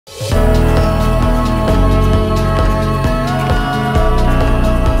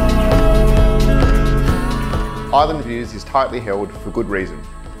Views is tightly held for good reason.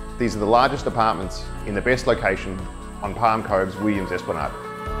 These are the largest apartments in the best location on Palm Cove's Williams Esplanade.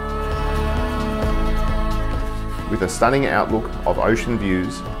 With a stunning outlook of ocean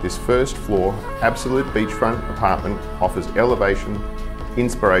views, this first floor absolute beachfront apartment offers elevation,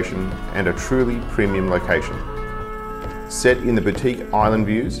 inspiration and a truly premium location. Set in the boutique island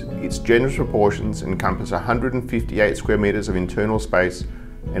views, its generous proportions encompass 158 square metres of internal space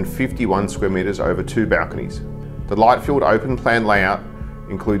and 51 square metres over 2 balconies. The light-filled open plan layout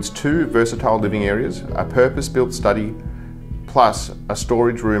includes 2 versatile living areas, a purpose-built study, plus a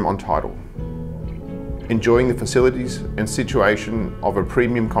storage room on title. Enjoying the facilities and situation of a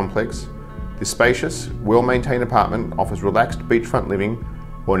premium complex, this spacious, well-maintained apartment offers relaxed beachfront living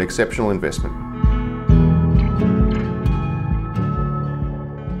or an exceptional investment.